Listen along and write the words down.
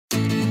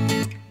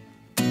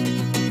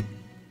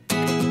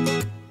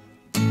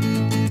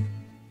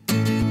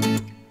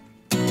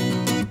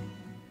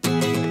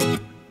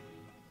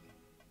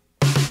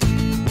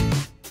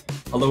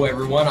Hello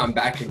everyone, I'm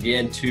back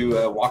again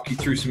to walk you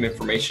through some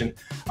information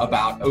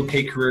about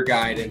OK Career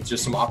Guide and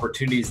just some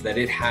opportunities that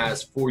it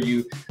has for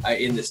you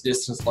in this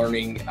distance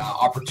learning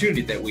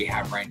opportunity that we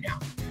have right now.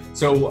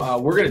 So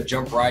we're going to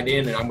jump right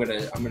in, and I'm going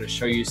to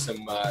show you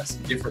some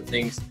different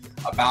things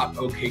about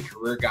OK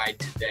Career Guide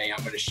today.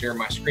 I'm going to share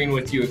my screen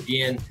with you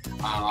again.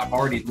 I've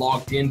already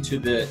logged into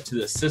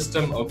the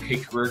system,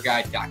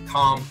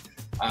 okcareerguide.com.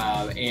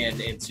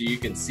 And so you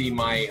can see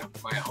my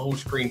home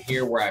screen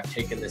here where I've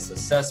taken this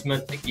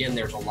assessment. Again,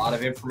 there's a lot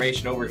of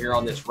information over here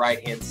on this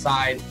right hand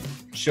side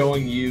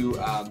showing you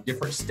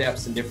different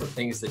steps and different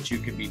things that you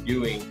could be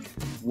doing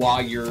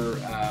while you're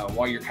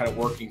kind of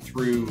working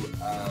through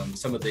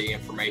some of the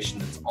information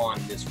that's on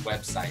this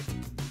website.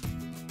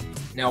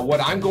 Now,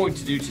 what I'm going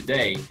to do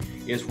today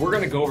is we're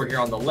going to go over here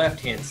on the left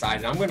hand side,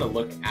 and I'm going to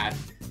look at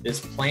this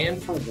Plan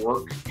for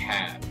Work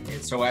tab.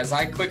 And so as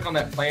I click on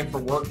that Plan for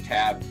Work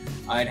tab,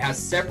 it has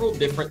several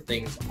different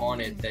things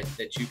on it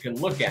that you can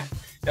look at.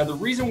 Now, the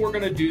reason we're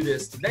going to do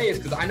this today is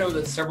because I know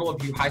that several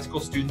of you high school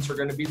students are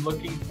going to be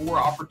looking for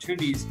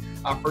opportunities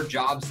for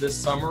jobs this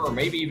summer, or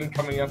maybe even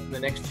coming up in the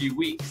next few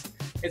weeks.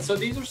 And so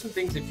these are some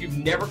things, if you've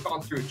never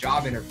gone through a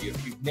job interview,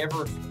 if you've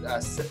never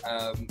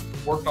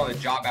worked on a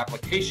job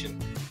application,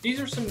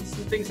 these are some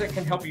things that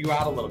can help you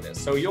out a little bit.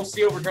 So you'll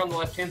see over here on the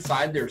left-hand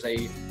side, there's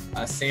a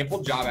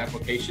sample job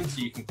application.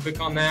 So you can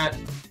click on that,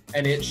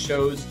 and it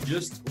shows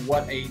just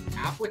what a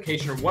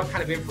application or what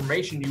kind of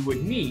information you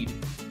would need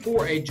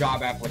for a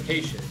job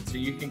application. So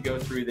you can go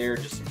through there,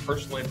 just some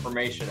personal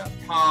information up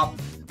top,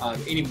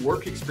 any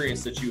work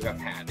experience that you have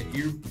had.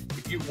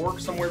 If you've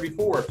worked somewhere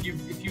before, if you've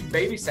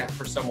babysat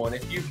for someone,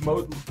 if you've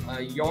mowed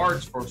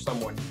yards for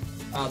someone,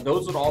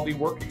 those would all be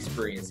work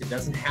experience. It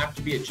doesn't have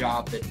to be a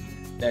job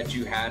that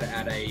you had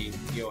at a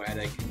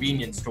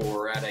convenience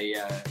store or at a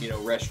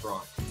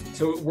restaurant.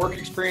 So work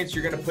experience,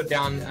 you're going to put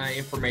down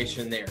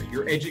information there.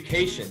 Your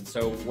education,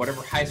 so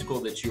whatever high school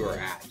that you are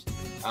at,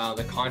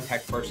 the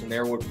contact person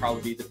there would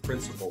probably be the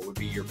principal, would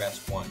be your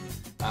best one.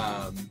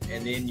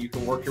 And then you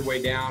can work your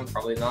way down.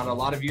 Probably not a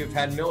lot of you have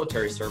had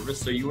military service,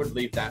 so you would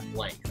leave that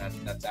blank.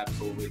 That's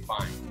absolutely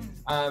fine.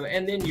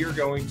 And then you're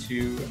going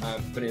to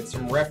put in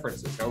some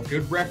references. Now,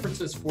 good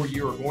references for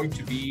you are going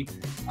to be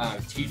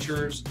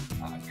teachers,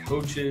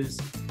 coaches,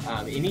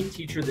 any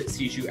teacher that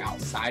sees you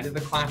outside of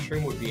the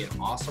classroom would be an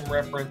awesome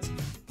reference.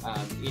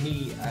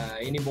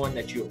 Anyone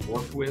that you have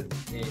worked with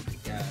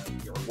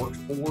or worked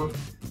for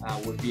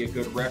would be a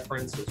good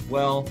reference as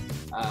well.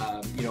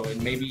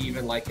 And maybe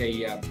even like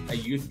a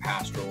youth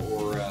pastor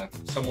or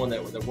someone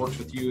that works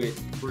with you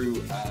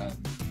through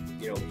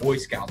Boy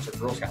Scouts or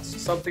Girl Scouts. So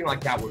something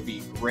like that would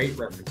be great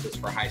references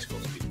for high school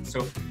students.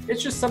 So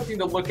it's just something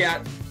to look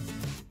at.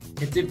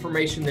 It's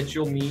information that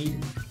you'll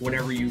need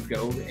whenever you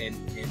go and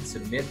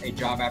submit a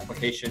job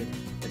application.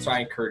 And so I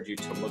encourage you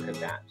to look at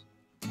that.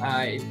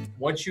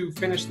 Once you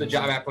finish the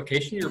job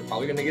application, you're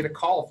probably going to get a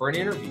call for an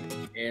interview.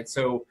 And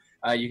so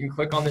you can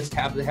click on this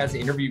tab that has the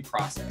interview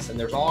process. And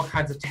there's all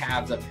kinds of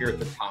tabs up here at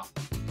the top.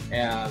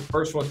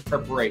 First one's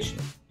preparation.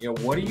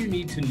 What do you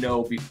need to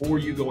know before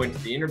you go into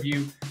the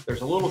interview?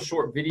 There's a little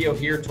short video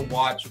here to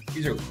watch.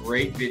 These are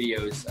great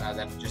videos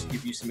that just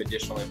give you some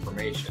additional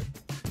information.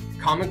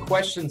 Common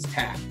questions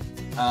tab.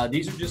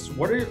 These are just,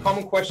 what are your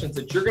common questions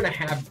that you're going to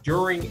have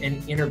during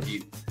an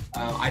interview?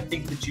 I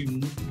think that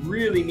you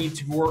really need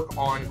to work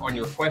on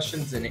your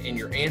questions and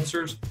your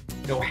answers.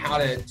 Know how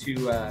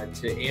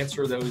to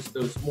answer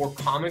those more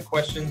common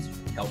questions.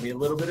 Tell me a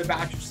little bit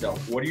about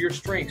yourself. What are your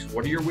strengths?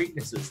 What are your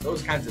weaknesses?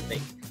 Those kinds of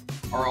things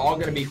are all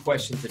going to be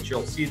questions that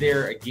you'll see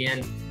there.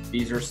 Again,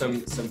 these are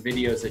some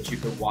videos that you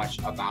can watch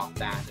about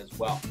that as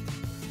well.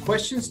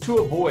 Questions to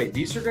avoid.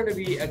 These are going to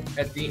be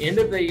at the end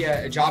of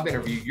the job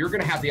interview. You're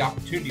going to have the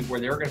opportunity where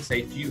they're going to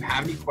say, do you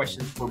have any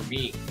questions for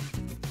me?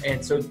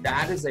 And so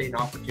that is an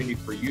opportunity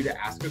for you to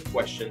ask a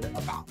question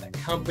about that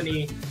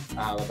company,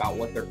 about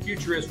what their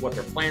future is, what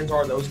their plans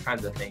are, those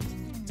kinds of things.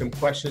 Some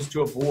questions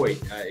to avoid.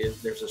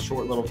 There's a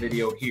short little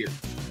video here.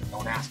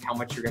 Don't ask how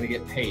much you're going to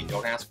get paid.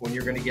 Don't ask when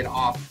you're going to get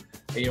off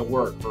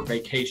work or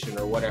vacation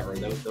or whatever.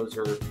 Those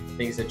are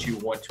things that you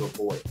want to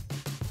avoid.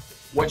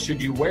 What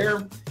should you wear?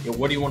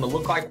 What do you want to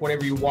look like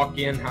whenever you walk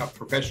in? How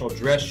professional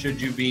dress should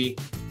you be?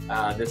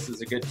 This is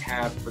a good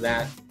tab for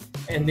that.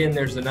 And then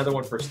there's another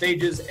one for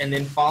stages, and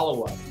then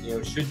follow-up.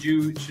 Should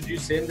you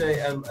send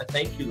a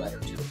thank you letter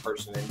to the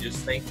person and just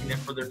thanking them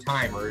for their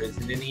time, or is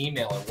it an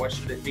email, or what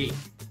should it be?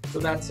 So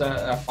that's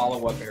a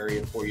follow-up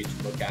area for you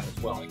to look at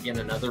as well. Again,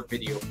 another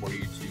video for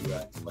you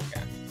to look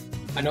at.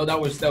 I know that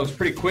was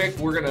pretty quick.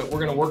 We're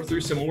gonna work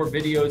through some more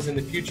videos in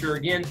the future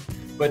again.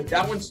 But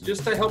that one's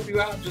just to help you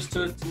out, just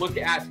to look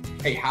at,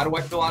 hey, how do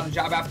I fill out a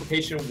job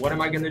application? What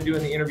am I going to do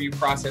in the interview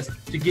process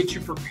to get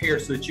you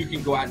prepared so that you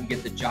can go out and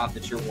get the job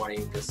that you're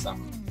wanting this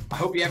summer? I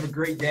hope you have a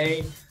great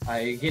day.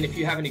 Again, if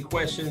you have any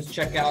questions,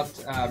 check out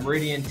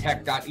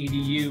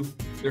meridiantech.edu.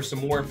 There's some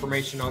more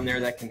information on there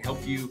that can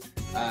help you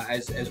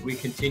as we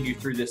continue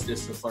through this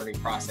distance learning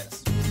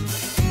process.